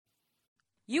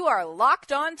You are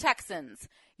Locked On Texans,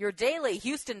 your daily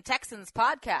Houston Texans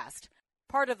podcast,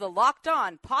 part of the Locked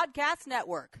On Podcast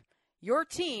Network, your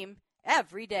team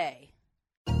every day.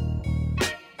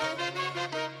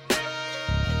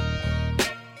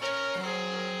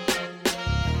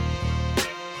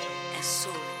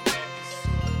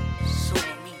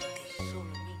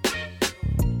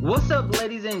 What's up,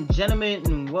 ladies and gentlemen,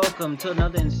 and welcome to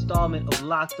another installment of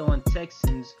Locked On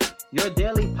Texans, your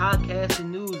daily podcast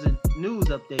and news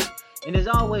update. And as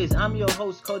always, I'm your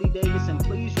host, Cody Davis, and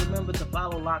please remember to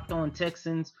follow Locked On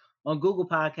Texans on Google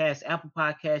Podcasts, Apple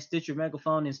Podcasts, Stitcher,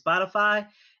 Megaphone, and Spotify.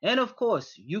 And of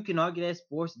course, you can argue at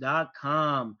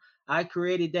sports.com. I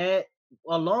created that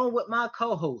along with my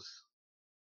co-host,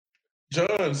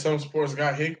 John, some sports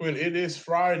guy Hickman. It is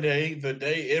Friday, the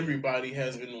day everybody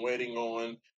has been waiting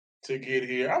on to get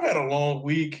here. I've had a long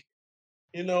week,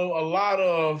 a lot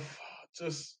of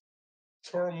just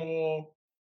turmoil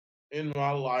in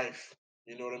my life.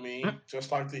 You know what I mean?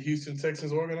 Just like the Houston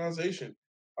Texans organization.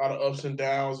 A lot of ups and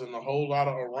downs and a whole lot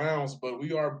of arounds, but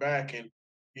we are back, and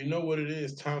you know what it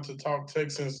is. Time to talk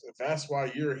Texans. That's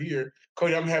why you're here.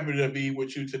 Cody, I'm happy to be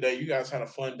with you today. You guys had a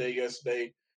fun day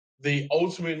yesterday. The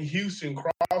Ultimate Houston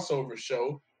crossover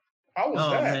show. How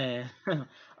was that? Man.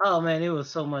 Oh, man, it was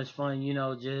so much fun,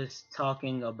 just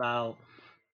talking about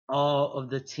all of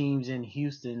the teams in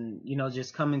Houston,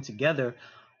 just coming together.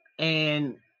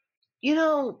 And,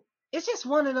 it's just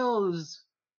one of those.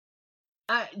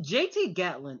 JT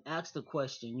Gatlin asked the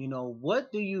question,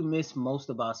 what do you miss most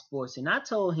about sports? And I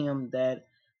told him that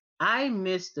I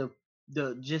miss the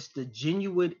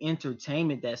genuine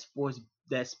entertainment that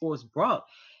sports brought.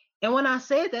 And when I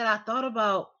said that, I thought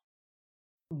about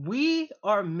we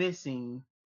are missing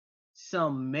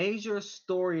some major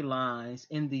storylines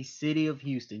in the city of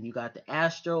Houston. You got the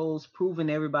Astros proving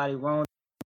everybody wrong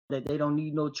that they don't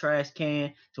need no trash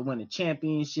can to win a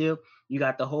championship. You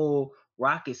got the whole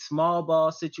Rocket small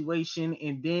ball situation.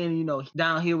 And then,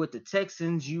 down here with the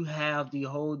Texans, you have the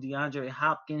whole DeAndre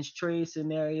Hopkins trade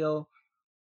scenario.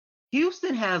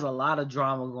 Houston has a lot of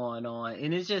drama going on.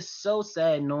 And it's just so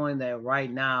sad knowing that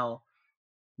right now,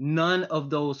 none of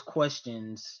those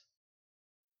questions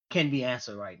can be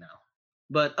answered right now.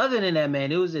 But other than that,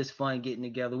 man, it was just fun getting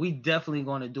together. We definitely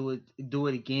going to do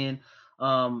it again.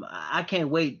 I can't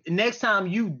wait. Next time,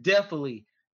 you definitely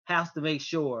have to make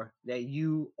sure that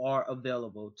you are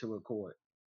available to record.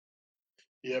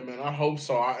 Yeah, man, I hope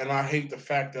so. And I hate the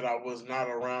fact that I was not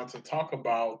around to talk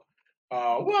about.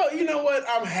 Well, you know what?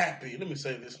 I'm happy. Let me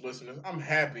say this, listeners. I'm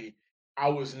happy I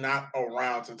was not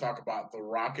around to talk about the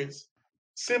Rockets,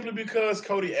 simply because,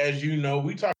 Cody, as you know,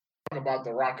 we talk about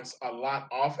the Rockets a lot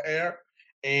off air,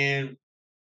 and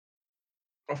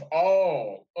of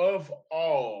all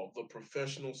the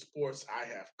professional sports I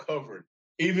have covered,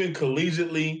 even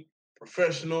collegiately,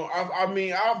 professional,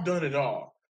 I've done it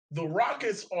all. The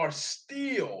Rockets are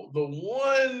still the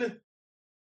one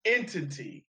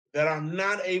entity that I'm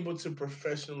not able to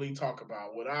professionally talk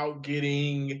about without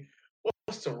getting,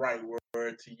 what's the right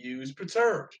word to use,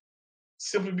 perturbed.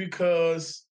 Simply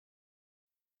because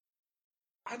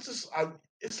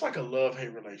it's like a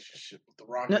love-hate relationship with the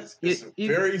Rockets. It's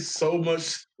very so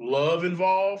much love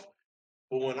involved,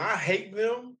 but when I hate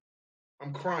them,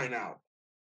 I'm crying out.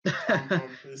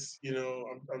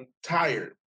 I'm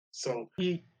tired. So,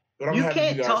 but I'm happy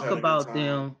can't you guys talk had a about good time.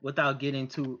 them without getting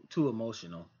too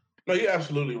emotional. No, you're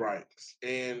absolutely right.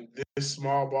 And this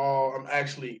small ball, I'm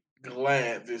actually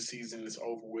glad this season is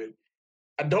over with.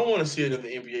 I don't want to see it in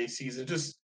the NBA season.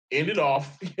 Just end it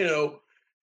off,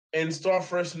 and start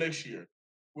fresh next year.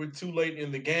 We're too late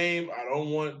in the game. I don't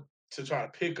want to try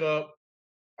to pick up.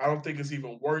 I don't think it's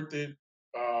even worth it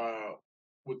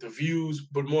with the views,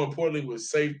 but more importantly, with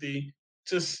safety.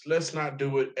 Just let's not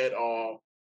do it at all.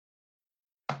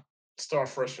 Start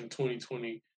fresh in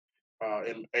 2020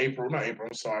 in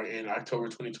October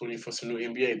 2020 for some new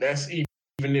NBA. That's even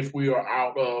if we are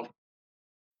out of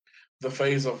the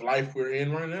phase of life we're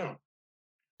in right now.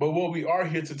 But what we are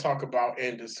here to talk about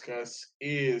and discuss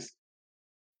is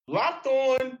Locked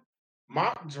On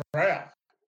Mock Draft.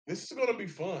 This is going to be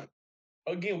fun.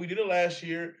 Again, we did it last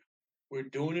year. We're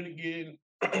doing it again.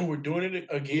 We're doing it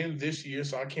again this year,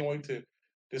 so I can't wait to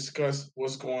discuss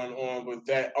what's going on with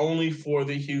that. Only for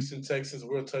the Houston Texans.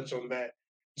 We'll touch on that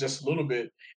just a little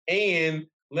bit. And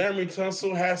Laremy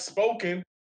Tunsil has spoken.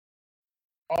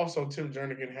 Also, Tim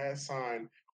Jernigan has signed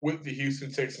with the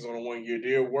Houston Texans on a one-year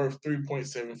deal worth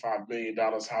 $3.75 million.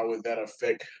 How would that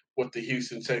affect what the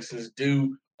Houston Texans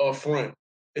do up front?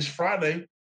 It's Friday.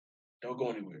 Don't go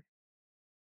anywhere.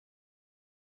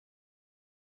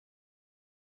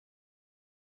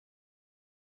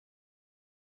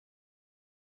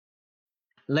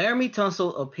 Laramie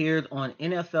Tunsil appeared on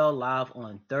NFL Live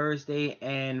on Thursday,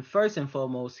 and first and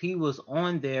foremost, he was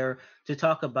on there to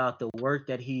talk about the work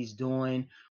that he's doing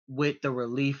with the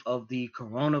relief of the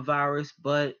coronavirus.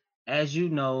 But as you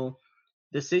know,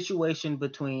 the situation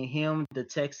between him, the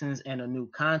Texans, and a new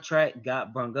contract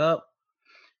got brung up.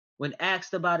 When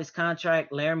asked about his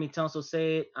contract, Laramie Tunsil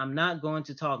said, "I'm not going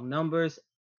to talk numbers.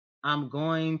 I'm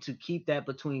going to keep that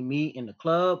between me and the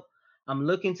club. I'm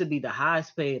looking to be the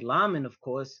highest paid lineman, of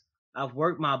course. I've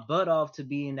worked my butt off to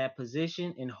be in that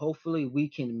position, and hopefully we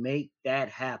can make that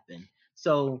happen."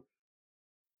 So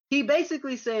he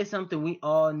basically said something we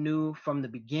all knew from the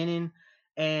beginning.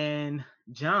 And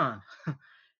John,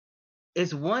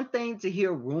 it's one thing to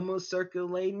hear rumors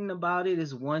circulating about it.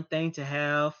 It's one thing to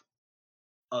have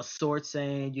a sort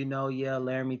saying, yeah,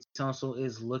 Laramie Tunsil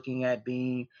is looking at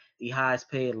being the highest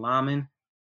paid lineman.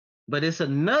 But it's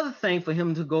another thing for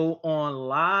him to go on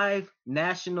live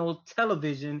national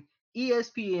television,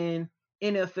 ESPN,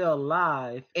 NFL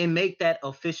Live, and make that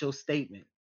official statement.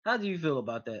 How do you feel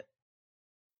about that?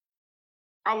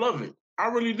 I love it. I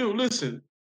really do. Listen,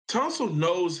 Tunsil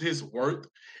knows his worth,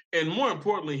 and more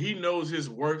importantly, he knows his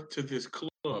worth to this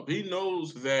club. He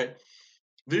knows that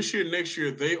this year, next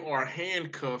year, they are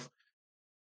handcuffed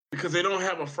because they don't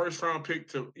have a first round pick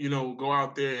to, go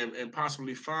out there and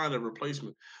possibly find a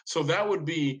replacement. So that would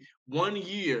be 1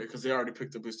 year because they already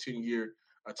picked up his 10-year,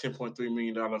 $10.3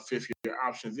 million fifth-year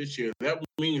option this year. That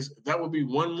means that would be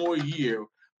 1 more year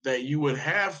that you would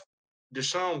have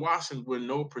Deshaun Watson with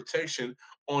no protection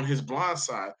on his blind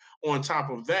side. On top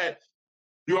of that,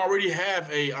 you already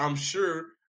have I'm sure,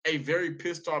 a very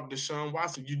pissed off Deshaun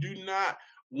Watson. You do not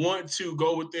want to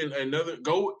go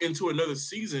into another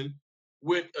season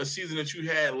with a season that you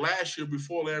had last year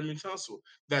before Laramie Tunsil.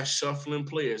 That's shuffling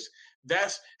players.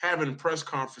 That's having press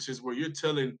conferences where you're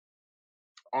telling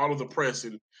all of the press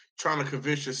and trying to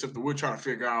convince yourself that we're trying to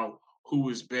figure out who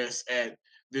is best at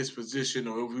this position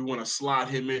or if we want to slot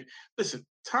him in. Listen,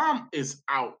 Tom is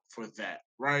out for that,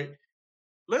 right?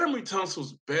 Laramie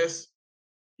Tunsil's best,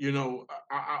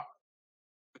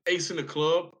 ace in the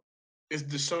club is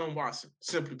Deshaun Watson,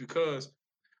 simply because,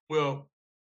 well,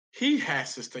 he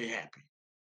has to stay happy.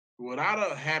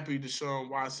 Without a happy Deshaun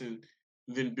Watson,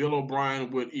 then Bill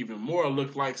O'Brien would even more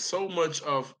look like so much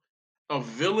of a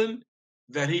villain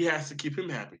that he has to keep him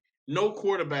happy. No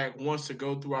quarterback wants to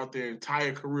go throughout their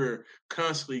entire career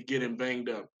constantly getting banged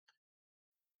up.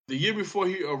 The year before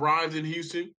he arrived in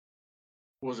Houston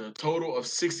was a total of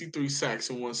 63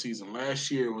 sacks in one season. Last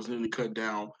year it was nearly cut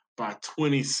down by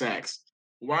 20 sacks.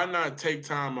 Why not take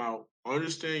time out,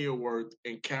 understand your worth,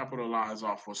 and capitalize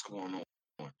off what's going on?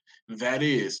 That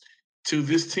is, to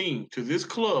this team, to this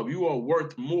club, you are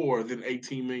worth more than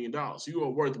 $18 million. You are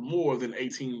worth more than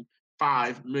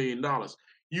 $18.5 million.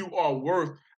 You are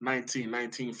worth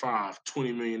 $19.5,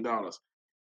 $20 million.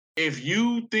 If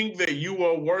you think that you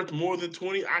are worth more than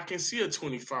 20, I can see a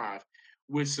 25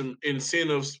 with some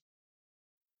incentives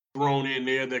thrown in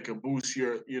there that could boost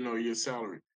your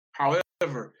salary.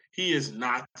 However, he is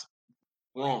not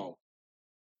wrong.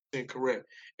 Incorrect.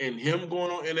 And him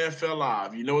going on NFL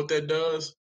Live, you know what that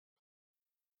does?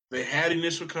 They had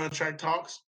initial contract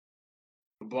talks.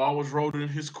 The ball was rolled in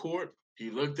his court. He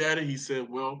looked at it. He said,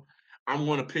 well, I'm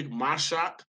going to pick my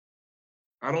shot.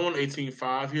 I don't want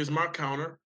 18-5. Here's my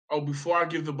counter. Oh, before I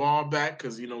give the ball back,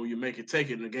 because, you make it, take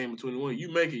it in the game of 21.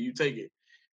 You make it, you take it.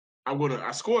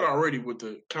 I scored already with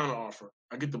the counter offer.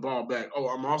 I get the ball back. Oh,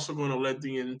 I'm also going to let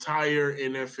the entire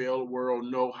NFL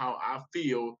world know how I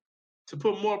feel to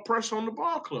put more pressure on the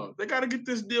ball club. They got to get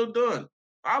this deal done.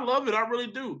 I love it. I really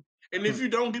do. And if you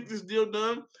don't get this deal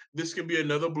done, this can be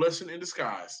another blessing in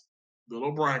disguise. Bill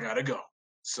O'Brien got to go.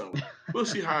 So we'll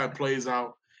see how it plays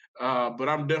out. But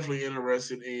I'm definitely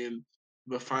interested in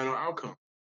the final outcome.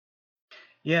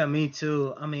 Yeah, me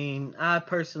too. I mean, I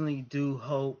personally do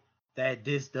hope that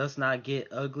this does not get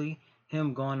ugly.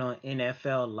 Him going on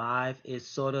NFL Live is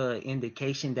sort of an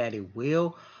indication that it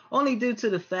will, only due to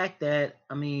the fact that,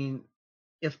 I mean,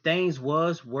 if things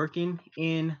was working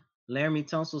in Laramie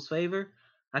Tunsil's favor,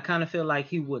 I kind of feel like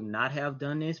he would not have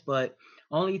done this, but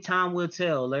only time will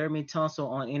tell. Laramie Tunsil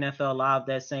on NFL Live,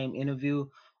 that same interview,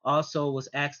 also was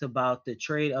asked about the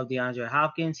trade of DeAndre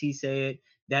Hopkins. He said,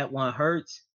 that one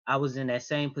hurts. I was in that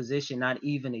same position not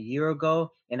even a year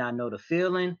ago, and I know the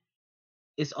feeling.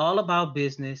 It's all about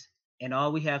business, and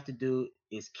all we have to do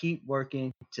is keep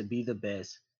working to be the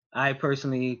best. I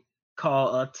personally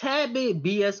call a tad bit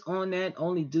BS on that,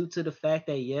 only due to the fact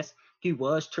that, yes, he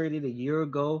was traded a year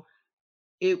ago.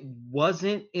 It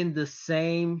wasn't in the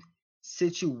same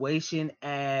situation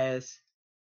as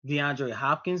DeAndre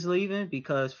Hopkins leaving,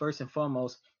 because first and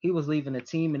foremost, he was leaving a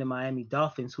team in the Miami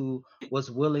Dolphins who was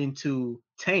willing to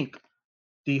tank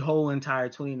the whole entire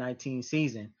 2019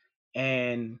 season.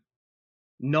 And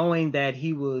knowing that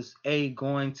he was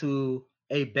going to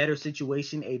a better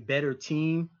situation, a better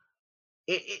team,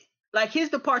 like his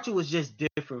departure was just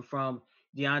different from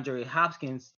DeAndre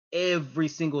Hopkins. Every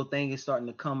single thing is starting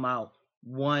to come out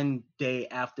one day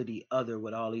after the other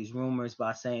with all these rumors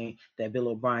by saying that Bill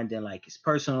O'Brien didn't like his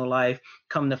personal life.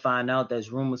 Come to find out,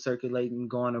 there's rumors circulating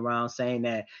going around saying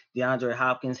that DeAndre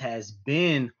Hopkins has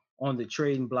been on the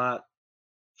trading block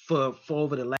for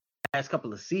over the last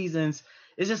couple of seasons.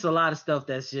 It's just a lot of stuff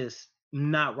that's just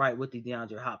not right with the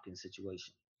DeAndre Hopkins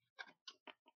situation.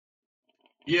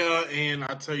 Yeah, and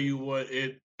I tell you what,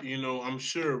 I'm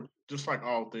sure, just like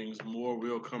all things, more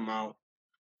will come out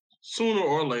sooner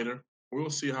or later. We'll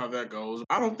see how that goes.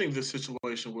 I don't think the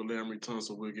situation with Laremy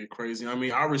Tunsil will get crazy. I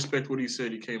mean, I respect what he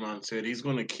said. He came out and said he's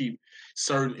going to keep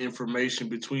certain information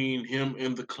between him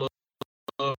and the club.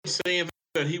 Saying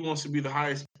that he wants to be the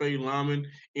highest paid lineman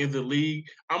in the league,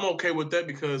 I'm okay with that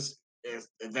because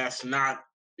that's not,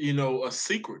 a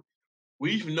secret.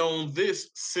 We've known this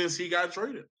since he got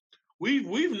traded.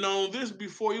 We've known this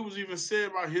before it was even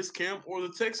said by his camp or the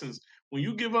Texans. When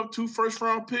you give up 2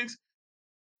 first-round picks,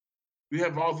 you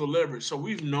have all the leverage. So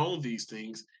we've known these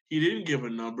things. He didn't give a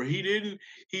number. He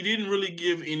didn't really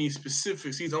give any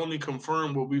specifics. He's only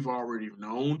confirmed what we've already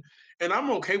known. And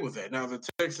I'm okay with that. Now, the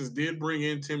Texans did bring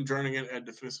in Tim Jernigan at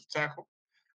defensive tackle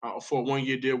for a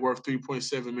 1-year deal worth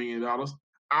 $3.7 million.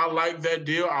 I like that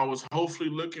deal. I was hopefully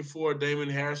looking for Damon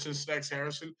Harrison, Snacks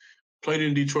Harrison. Played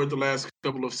in Detroit the last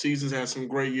couple of seasons, had some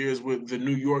great years with the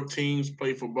New York teams,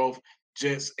 played for both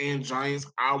Jets and Giants.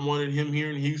 I wanted him here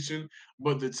in Houston,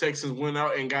 but the Texans went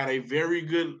out and got a very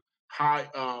good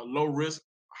low risk,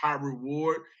 high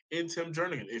reward in Tim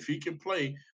Jernigan. If he can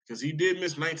play, because he did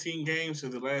miss 19 games in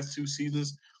the last 2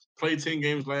 seasons, played 10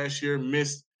 games last year,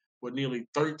 missed nearly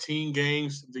 13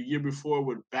 games the year before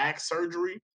with back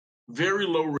surgery. Very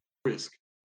low risk,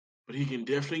 but he can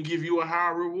definitely give you a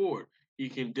high reward. He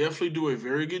can definitely do a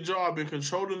very good job in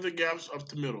controlling the gaps up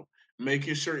the middle,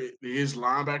 making sure his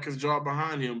linebacker's job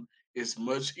behind him is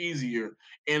much easier.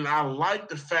 And I like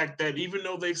the fact that even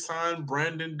though they signed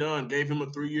Brandon Dunn, gave him a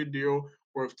 3-year deal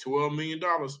worth $12 million,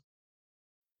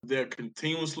 they're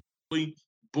continuously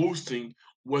boosting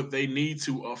what they need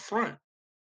to up front.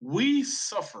 We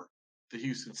suffer, the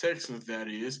Houston Texans, that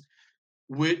is,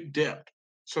 with depth.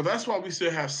 So that's why we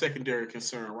still have secondary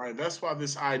concern, right? That's why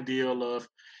this ideal of,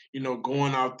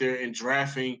 going out there and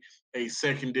drafting a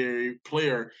secondary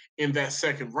player in that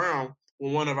second round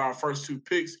with one of our first 2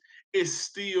 picks is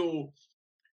still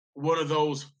one of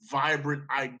those vibrant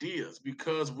ideas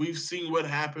because we've seen what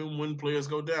happened when players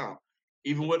go down.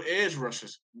 Even with edge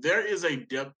rushers, there is a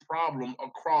depth problem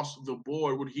across the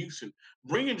board with Houston.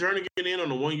 Bringing Jernigan in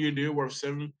on a 1-year deal worth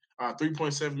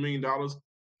 $3.7 million,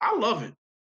 I love it.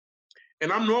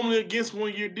 And I'm normally against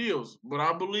 1-year deals, but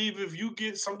I believe if you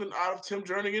get something out of Tim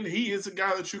Jernigan, he is a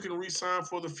guy that you can re-sign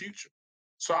for the future.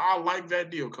 So I like that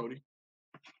deal, Cody,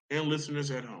 and listeners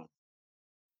at home.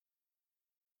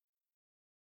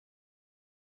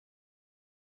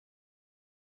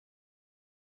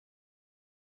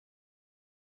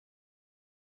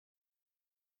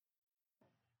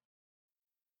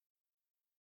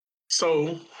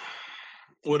 So,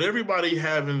 with everybody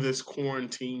having this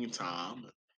quarantine time,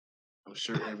 I'm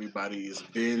sure everybody is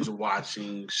binge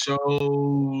watching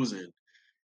shows and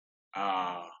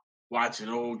watching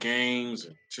old games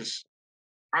and just,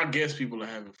 I guess people are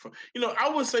having fun. I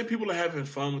would say people are having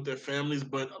fun with their families,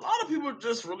 but a lot of people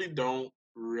just really don't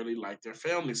really like their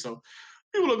families. So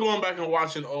people are going back and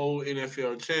watching old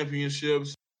NFL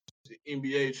championships,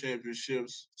 NBA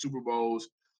championships, Super Bowls.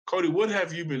 Cody, what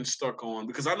have you been stuck on?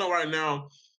 Because I know right now,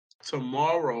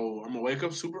 tomorrow, I'm going to wake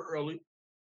up super early,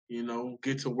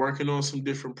 get to working on some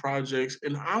different projects.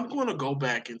 And I'm going to go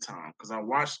back in time because I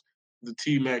watched the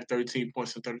T-Mac 13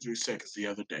 points in 33 seconds the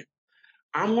other day.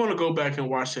 I'm going to go back and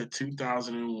watch that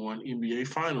 2001 NBA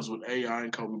Finals with AI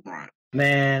and Kobe Bryant.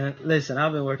 Man, listen,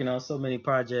 I've been working on so many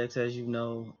projects, as you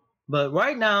know. But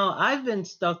right now, I've been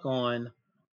stuck on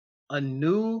a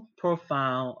new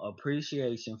profound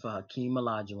appreciation for Hakeem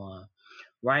Olajuwon.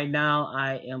 Right now,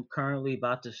 I am currently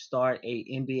about to start a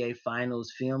NBA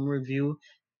Finals film review,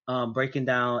 breaking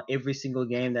down every single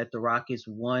game that the Rockets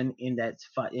won in that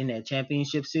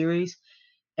championship series.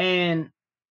 And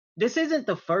this isn't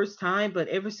the first time, but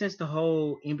ever since the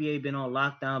whole NBA been on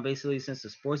lockdown, basically since the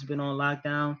sport's been on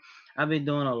lockdown, I've been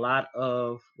doing a lot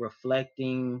of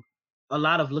reflecting, a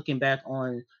lot of looking back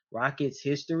on Rockets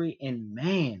history. And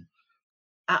man,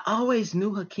 I always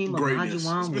knew Hakeem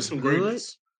Olajuwon was good.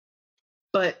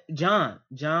 But John,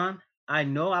 I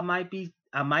know I might be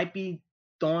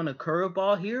throwing a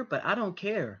curveball here, but I don't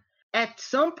care. At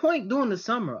some point during the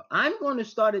summer, I'm going to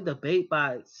start a debate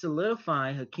by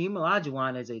solidifying Hakeem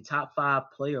Olajuwon as a top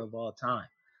 5 player of all time.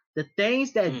 The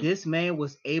things that this man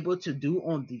was able to do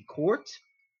on the court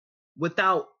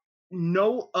without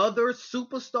no other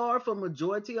superstar for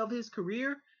majority of his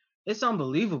career, it's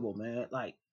unbelievable, man.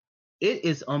 Like, it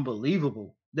is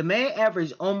unbelievable. The man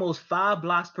averaged almost 5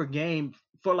 blocks per game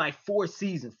for like 4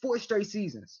 straight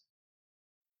seasons.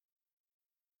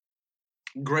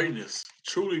 Greatness,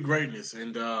 truly greatness.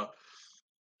 And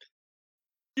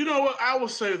you know what? I will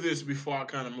say this before I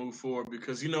kind of move forward,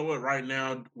 because you know what? Right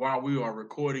now, while we are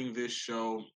recording this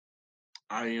show,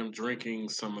 I am drinking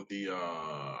some of the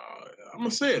I'm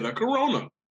gonna say it, a Corona.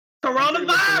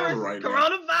 Coronavirus.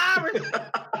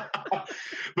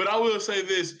 But I will say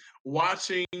this: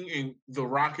 watching the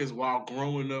Rockets while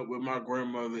growing up with my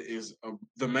grandmother is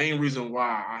the main reason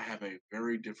why I have a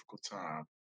very difficult time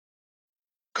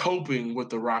coping with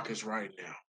the Rockets right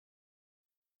now.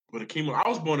 But I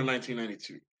was born in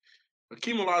 1992.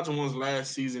 Hakeem Olajuwon's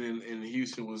last season in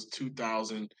Houston was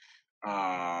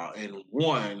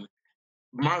 2001.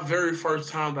 My very first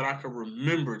time that I could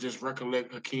remember, just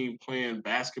recollect Hakeem playing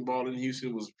basketball in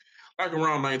Houston, was like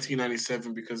around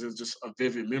 1997, because it's just a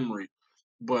vivid memory.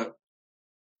 But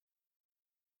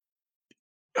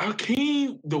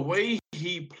Hakeem, the way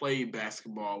he played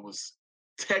basketball was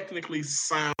technically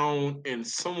sound and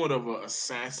somewhat of an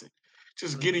assassin,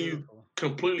 just getting you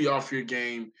completely off your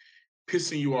game,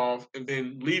 pissing you off, and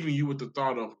then leaving you with the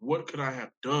thought of, what could I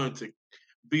have done to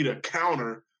beat a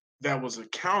counter that was a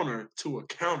counter to a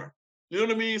counter? You know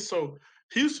what I mean? So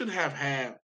Houston have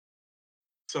had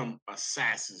some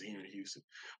assassins here in Houston,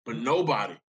 but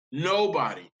nobody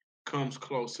comes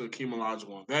close to Hakeem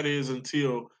Olajuwon. That is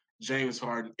until James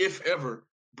Harden, if ever,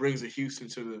 brings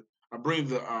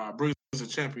brings a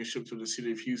championship to the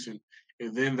city of Houston,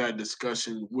 and then that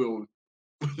discussion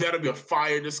that'll be a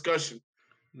fire discussion.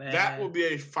 Man. That will be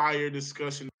a fire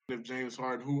discussion if James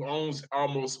Harden, who owns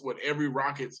almost every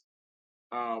Rockets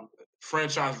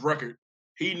franchise record,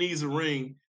 he needs a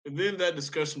ring. And then that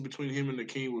discussion between him and the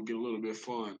King will get a little bit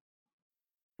fun.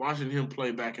 Watching him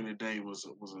play back in the day was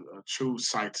a true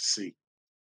sight to see.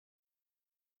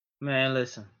 Man,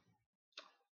 listen.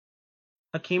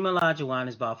 Hakeem Olajuwon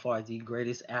is by far the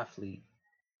greatest athlete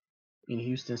in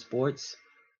Houston sports.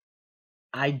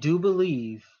 I do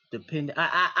believe,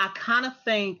 I kind of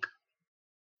think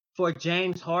for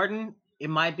James Harden, it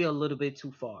might be a little bit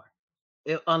too far.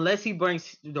 Unless he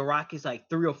brings the Rockets like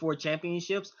 3 or 4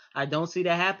 championships, I don't see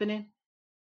that happening.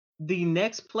 The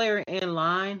next player in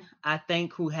line, I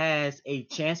think, who has a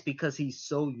chance because he's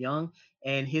so young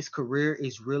and his career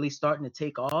is really starting to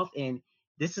take off. And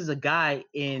this is a guy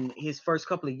in his first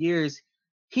couple of years,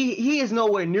 he is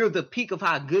nowhere near the peak of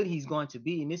how good he's going to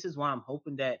be. And this is why I'm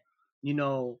hoping that, you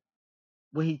know,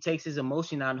 when he takes his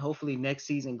emotion out and hopefully next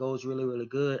season goes really, really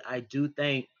good, I do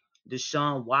think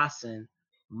Deshaun Watson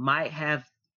might have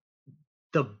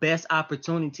the best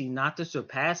opportunity not to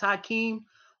surpass Hakeem,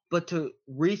 but to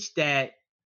reach that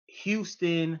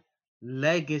Houston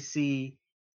legacy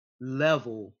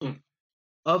level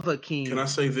of Hakeem. Can I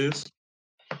say this?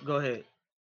 Go ahead.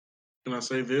 Can I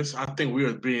say this? I think we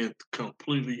are being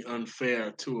completely unfair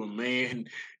to a man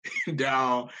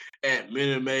down at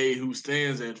Minute Maid who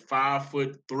stands at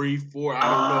 5'3", 4". I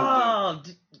don't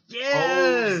know.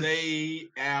 Yes. Jose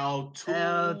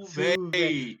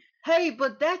Altuve. Hey,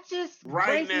 but that just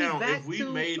right now, if we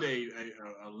made a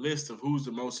list of who's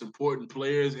the most important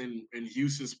players in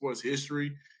Houston sports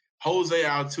history, Jose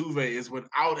Altuve is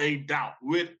without a doubt,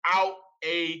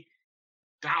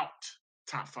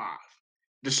 top 5.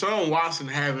 Deshaun Watson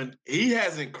hasn't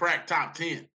cracked top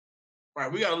 10.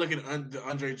 Right, we got to look at the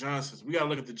Andre Johnsons. We got to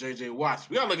look at the J.J. Watts.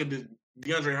 We got to look at the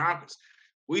DeAndre Hopkins.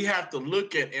 We have to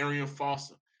look at Arian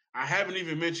Foster. I haven't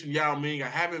even mentioned Yao Ming. I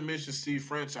haven't mentioned Steve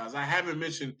Franchise. I haven't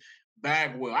mentioned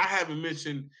Bagwell. I haven't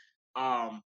mentioned,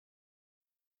 Tracy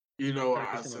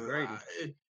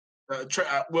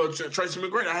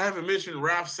McGrady. I haven't mentioned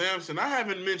Ralph Sampson. I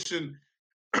haven't mentioned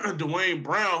Dwayne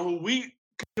Brown, who we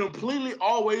completely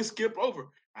always skip over.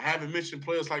 I haven't mentioned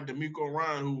players like D'Amico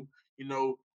Ryan, who,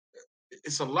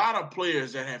 it's a lot of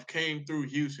players that have came through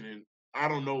Houston, and I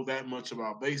don't know that much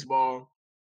about baseball.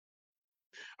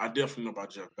 I definitely know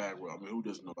about Jeff Bagwell. I mean, who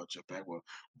doesn't know about Jeff Bagwell?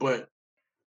 But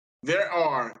there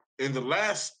are, I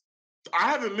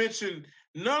haven't mentioned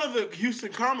none of the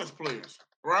Houston Comets players,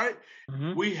 right?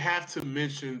 Mm-hmm. We have to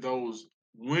mention those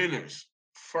winners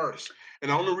first.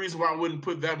 And the only reason why I wouldn't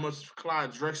put that much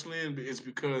Clyde Drexler in is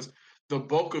because the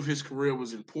bulk of his career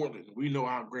was in Portland. We know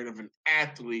how great of an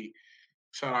athlete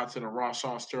Shout out to the Ross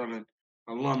Shaw Sterling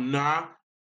alumni.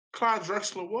 Clyde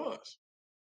Drexler was.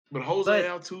 But Jose But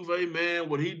Altuve, man,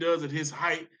 what he does at his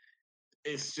height,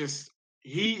 it's just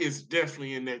he is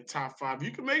definitely in that top 5.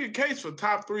 You can make a case for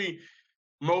top 3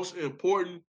 most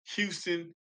important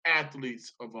Houston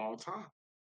athletes of all time.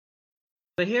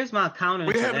 But here's my counter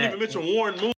We to haven't that. even mentioned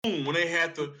Warren Moon when they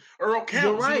had the Earl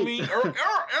Campbell. You're right. You know what I mean?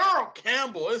 Earl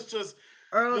Campbell. It's just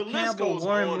Earl the list Campbell, goes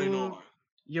Warren on and Moon. on.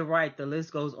 You're right. The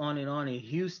list goes on and on. In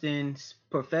Houston's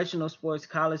professional sports,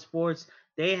 college sports,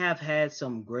 they have had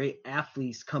some great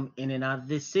athletes come in and out of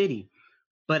this city.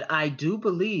 But I do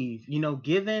believe,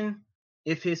 given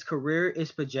if his career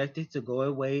is projected to go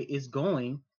away, is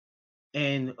going,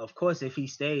 and of course, if he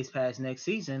stays past next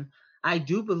season, I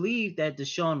do believe that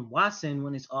Deshaun Watson,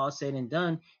 when it's all said and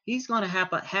done, he's going to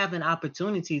have an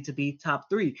opportunity to be top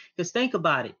 3. Because think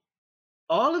about it.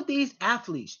 All of these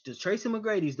athletes, the Tracy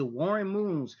McGrady's, the Warren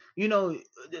Moons,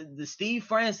 the Steve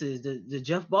Francis, the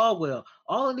Jeff Baldwell,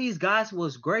 all of these guys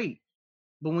was great.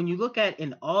 But when you look at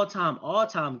an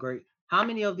all-time great, how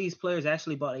many of these players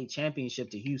actually brought a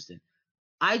championship to Houston?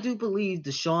 I do believe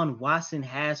Deshaun Watson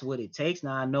has what it takes.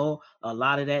 Now, I know a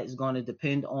lot of that is going to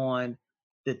depend on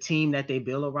the team that they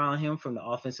build around him, from the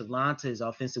offensive line to his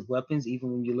offensive weapons,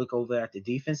 even when you look over at the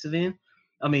defensive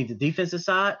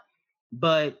side.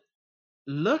 But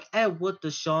look at what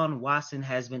Deshaun Watson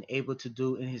has been able to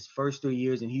do in his first 3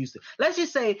 years in Houston. Let's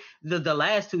just say the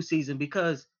last 2 seasons,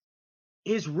 because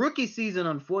his rookie season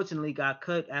unfortunately got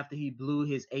cut after he blew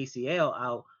his ACL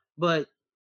out. But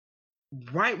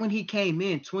right when he came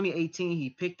in 2018, he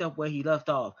picked up where he left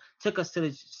off, took us to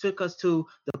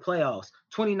the playoffs.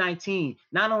 2019,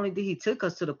 not only did he took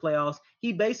us to the playoffs,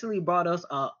 he basically brought us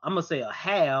a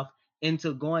half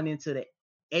into going into the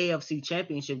AFC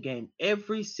Championship game.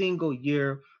 Every single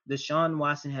year, Deshaun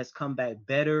Watson has come back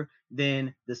better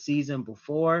than the season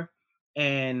before.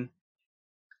 And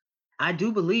I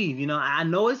do believe, I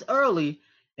know it's early,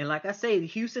 and like I say,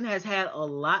 Houston has had a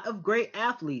lot of great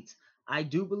athletes. I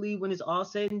do believe when it's all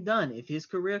said and done, if his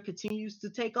career continues to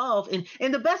take off,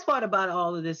 and the best part about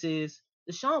all of this is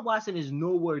Deshaun Watson is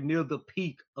nowhere near the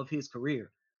peak of his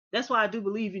career. That's why I do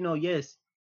believe, yes,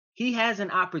 he has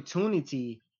an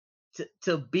opportunity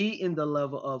to be in the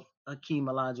level of Hakeem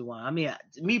Olajuwon. I mean,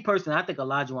 me personally, I think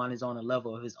Olajuwon is on a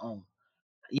level of his own.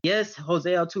 Yes, Jose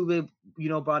Altuve,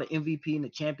 brought an MVP in the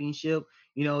championship.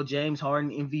 James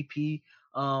Harden MVP.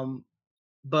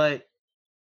 But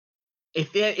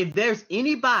if there's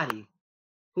anybody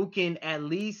who can at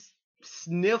least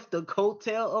sniff the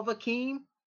coattail of Hakeem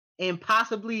and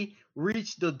possibly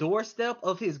reach the doorstep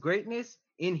of his greatness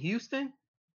in Houston,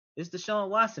 it's Deshaun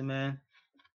Watson, man.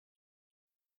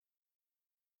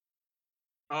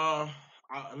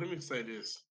 Let me say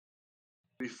this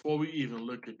before we even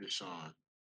look at Deshaun.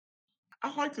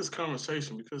 I like this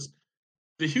conversation because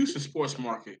the Houston sports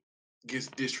market gets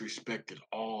disrespected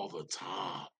all the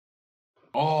time.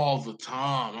 All the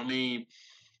time. I mean,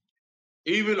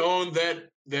 even on that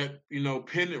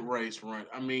pennant race run,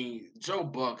 I mean, Joe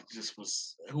Buck just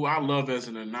was, who I love as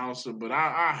an announcer, but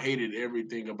I hated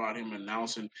everything about him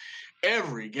announcing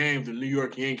every game the New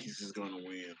York Yankees is going to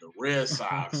win, the Red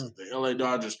Sox, the LA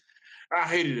Dodgers. I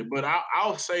hated it, but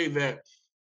I'll say that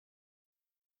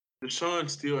Deshaun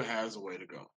still has a way to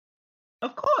go.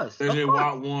 Of course. JJ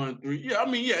Watt won 3. Yeah, I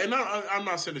mean, yeah, and I'm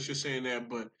not saying that you're saying that,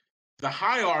 but the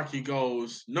hierarchy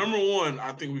goes, number 1,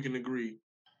 I think we can agree,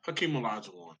 Hakeem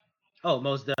Olajuwon. Oh,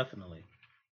 most definitely.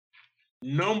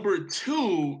 Number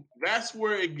 2, that's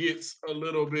where it gets a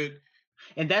little bit.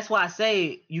 And that's why I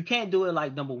say you can't do it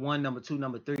like number 1, number 2,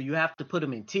 number 3. You have to put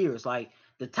them in tiers. Like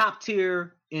the top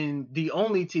tier and the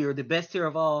only tier, the best tier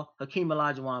of all, Hakeem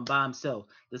Olajuwon by himself.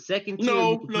 The second tier.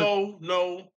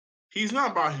 No. He's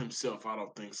not by himself. I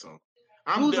don't think so.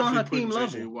 Who's on Hakeem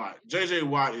level? JJ Watt. JJ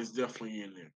Watt is definitely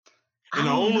in there. And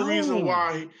the only reason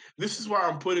why, this is why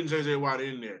I'm putting JJ Watt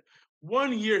in there.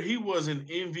 One year he was an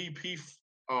MVP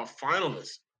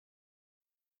finalist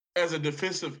as a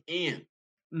defensive end.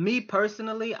 Me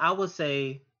personally, I would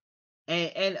say,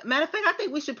 and matter of fact, I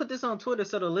think we should put this on Twitter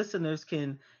so the listeners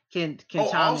can chime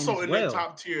also in as in well. the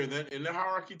top tier, in the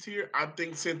hierarchy tier, I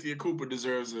think Cynthia Cooper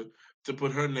deserves to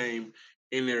put her name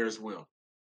in there as well.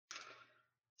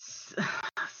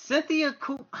 Cynthia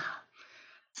Cooper.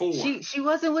 4. She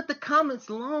wasn't with the Comets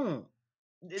long.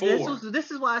 4.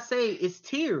 This is why I say it's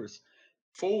tiers.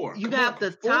 4. You have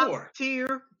the top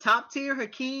tier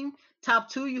Hakeem. Top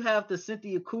 2, you have the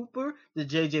Cynthia Cooper, the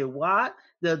JJ Watt,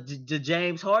 the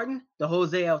James Harden, the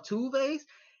Jose Altuve's.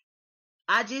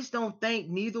 I just don't think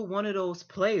neither one of those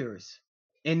players,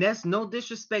 and that's no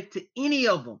disrespect to any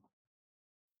of them,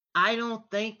 I don't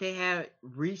think they have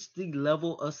reached the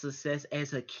level of success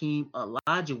as Hakeem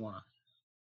Olajuwon.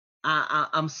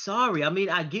 I'm sorry. I mean,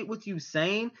 I get what you're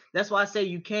saying. That's why I say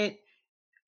you can't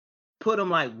put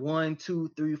them like 1,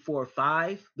 2, 3, 4,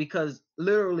 5, because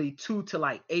literally 2 to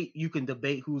like 8, you can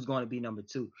debate who's going to be number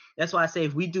 2. That's why I say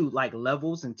if we do like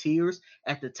levels and tiers,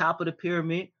 at the top of the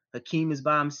pyramid, Hakeem is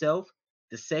by himself.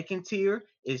 The second tier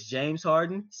is James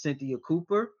Harden, Cynthia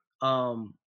Cooper,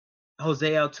 Jose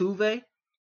Altuve,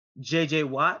 JJ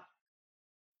Watt.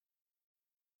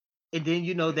 And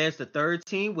then, there's the third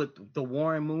team with the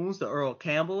Warren Moons, the Earl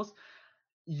Campbells.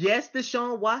 Yes,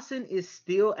 Deshaun Watson is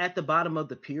still at the bottom of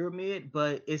the pyramid,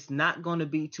 but it's not going to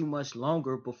be too much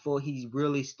longer before he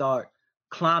really start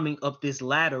climbing up this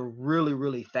ladder really,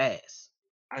 really fast.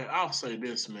 I'll say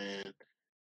this, man.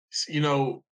 You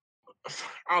know,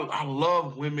 I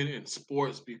love women in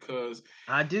sports because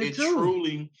I do it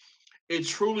too.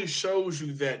 truly shows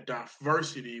you that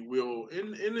diversity will,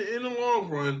 in the long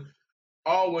run,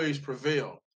 always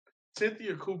prevail.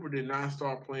 Cynthia Cooper did not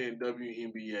start playing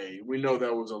WNBA. We know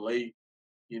that was a late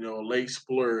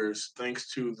splurge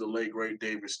thanks to the late great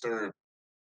David Stern.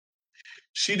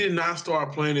 She did not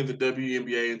start playing in the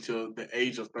WNBA until the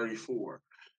age of 34.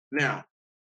 Now,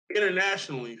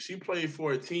 internationally, she played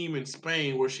for a team in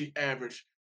Spain where she averaged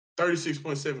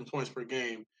 36.7 points per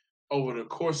game over the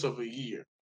course of a year.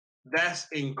 That's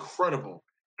incredible.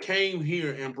 Came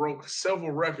here and broke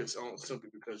several records simply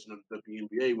because the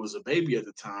WNBA was a baby at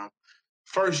the time.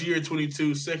 First year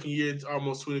 22, second year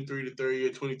almost 23, the third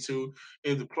year 22,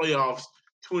 in the playoffs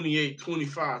 28,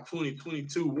 25, 20,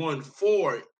 22, won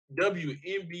 4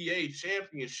 WNBA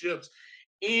championships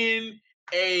in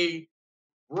a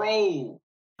row.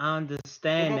 I What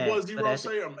understand my boy that, but Zero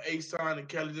say, I'm A-Sign and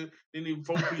Kelly didn't even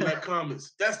vote for me like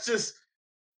comments. That's just,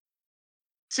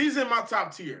 she's in my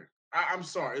top tier. I'm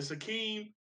sorry. It's Hakeem,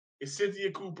 it's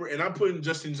Cynthia Cooper, and I'm putting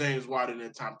Justin James Watt in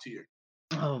that top tier.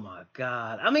 oh my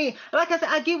God. I mean, like I said,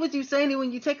 I get what you're saying.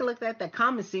 When you take a look at that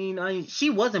comment scene, I mean, she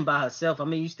wasn't by herself. I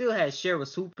mean, you still had Shara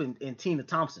Swoop and Tina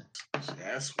Thompson.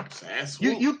 That's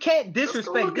You can't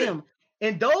disrespect them.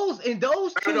 And those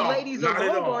two ladies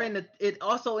alone are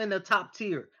also in the top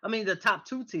tier. I mean, the top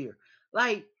 2 tier.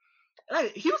 Like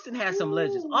Houston has some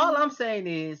legends. All I'm saying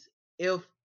is, if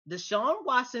Deshaun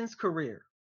Watson's career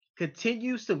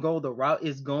continues to go the route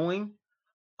it's going,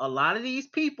 a lot of these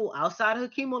people outside of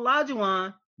Hakeem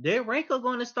Olajuwon, their rank are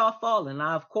going to start falling.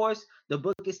 Now, of course, the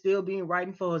book is still being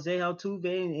written for Jose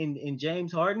Altuve and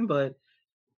James Harden, but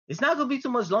it's not going to be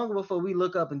too much longer before we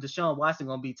look up and Deshaun Watson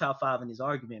going to be top 5 in this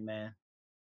argument, man.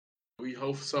 We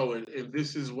hope so, and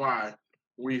this is why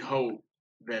we hope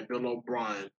that Bill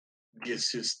O'Brien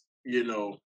gets his,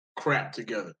 crap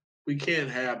together. We can't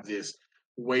have this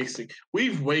wasting.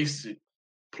 We've wasted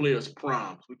players'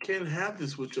 primes. We can't have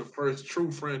this with your first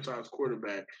true franchise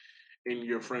quarterback in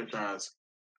your franchise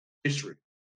history.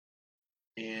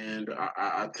 And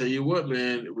I tell you what,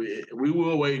 man, we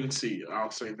will wait and see.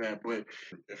 I'll say that. But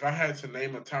if I had to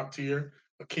name a top tier,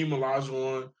 Hakeem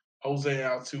Olajuwon, Jose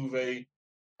Altuve,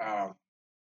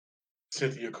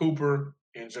 Cynthia Cooper,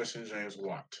 and Justin James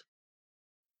Watt.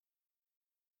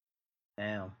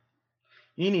 Damn.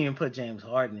 You didn't even put James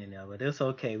Harden in there, but it's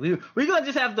okay. We're going to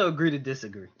just have to agree to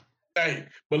disagree. Hey,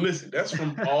 but listen, that's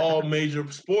from all major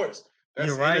sports. That's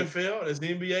You're right. NFL, that's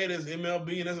NBA, that's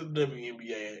MLB, and that's a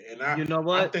WNBA. And you know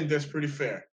what? I think that's pretty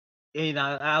fair. And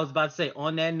I was about to say,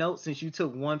 on that note, since you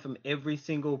took one from every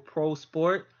single pro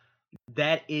sport,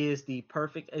 that is the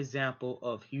perfect example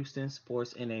of Houston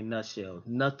sports in a nutshell.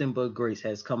 Nothing but grace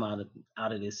has come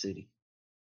out of this city.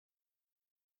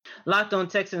 Locked On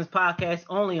Texans podcast,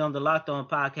 only on the Locked On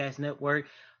Podcast Network.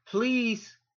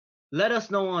 Please let us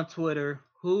know on Twitter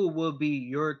who will be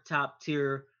your top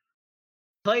tier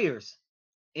players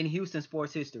in Houston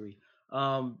sports history.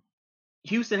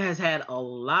 Houston has had a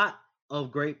lot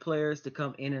of great players to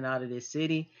come in and out of this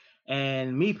city.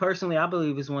 And me personally, I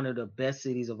believe it's one of the best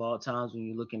cities of all times when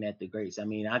you're looking at the greats. I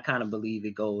mean, I kind of believe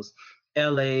it goes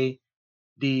LA,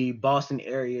 the Boston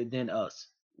area, then us.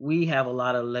 We have a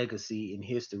lot of legacy and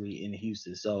history in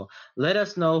Houston. So let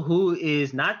us know who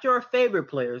is not your favorite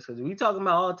players, because we talking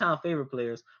about all-time favorite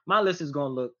players. My list is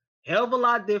going to look hell of a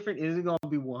lot different. Is it going to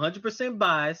be 100%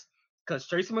 biased? Because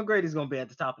Tracy McGrady is going to be at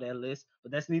the top of that list,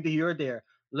 but that's neither here or there.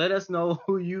 Let us know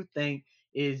who you think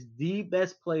is the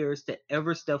best players to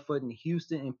ever step foot in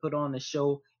Houston and put on the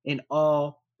show in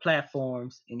all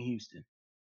platforms in Houston.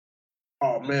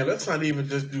 Oh man, let's not even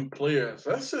just do players.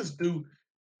 Let's do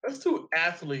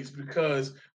athletes,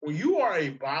 because when you are a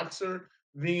boxer,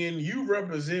 then you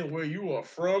represent where you are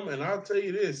from. And I'll tell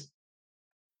you this,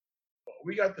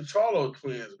 we got the Charlo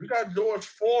twins, we got George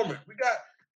Foreman,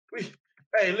 we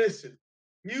Hey, listen,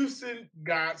 Houston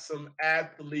got some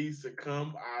athletes to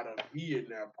come out of here.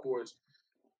 Now, of course,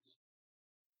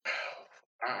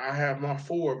 I have my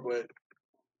 4, but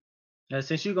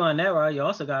Since you're going that route, you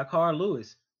also got Carl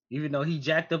Lewis. Even though he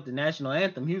jacked up the national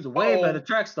anthem, he was a way better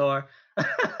track star.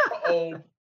 Uh-oh.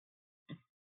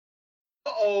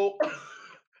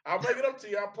 I'll make it up to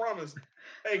you, I promise.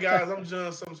 Hey, guys, I'm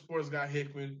John, Some Sports Guy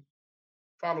Hickman.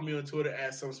 Follow me on Twitter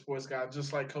at Some Sports Guy.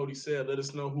 Just like Cody said, let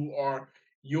us know who are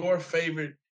your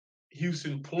favorite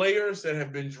Houston players that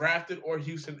have been drafted or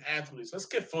Houston athletes. Let's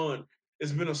get fun.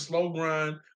 It's been a slow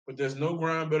grind, but there's no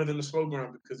grind better than the slow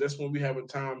grind because that's when we have a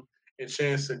time and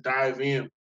chance to dive in.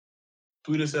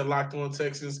 Tweet us at Locked On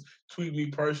Texans. Tweet me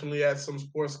personally at Some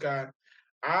Sports Guy.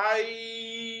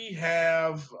 I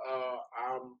have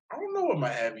I don't know what my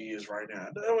Abby is right now.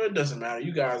 It doesn't matter.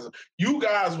 You guys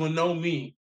will know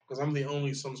me because I'm the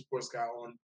only Some Sports Guy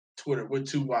on Twitter with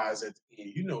 2 Y's at the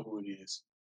end. You know who it is.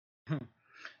 And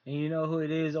you know who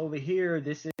it is over here.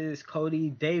 This is Cody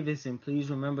Davis. And please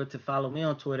remember to follow me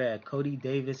on Twitter at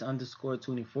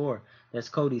CodyDavis_24. That's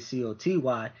Cody,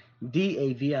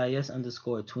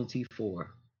 COTYDAVIS_24.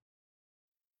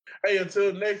 Hey,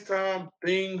 until next time,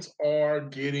 things are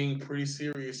getting pretty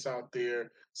serious out there.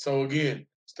 So again,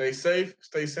 stay safe,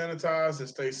 stay sanitized, and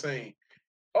stay sane.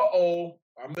 I'll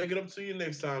make it up to you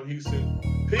next time, Houston.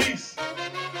 Peace.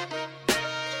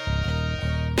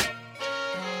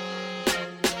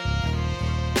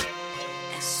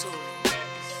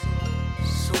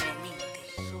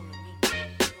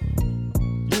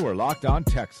 You are Locked On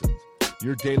Texans,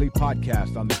 your daily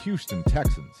podcast on the Houston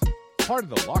Texans, part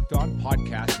of the Locked On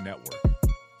Podcast Network.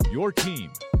 Your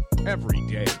team every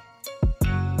day.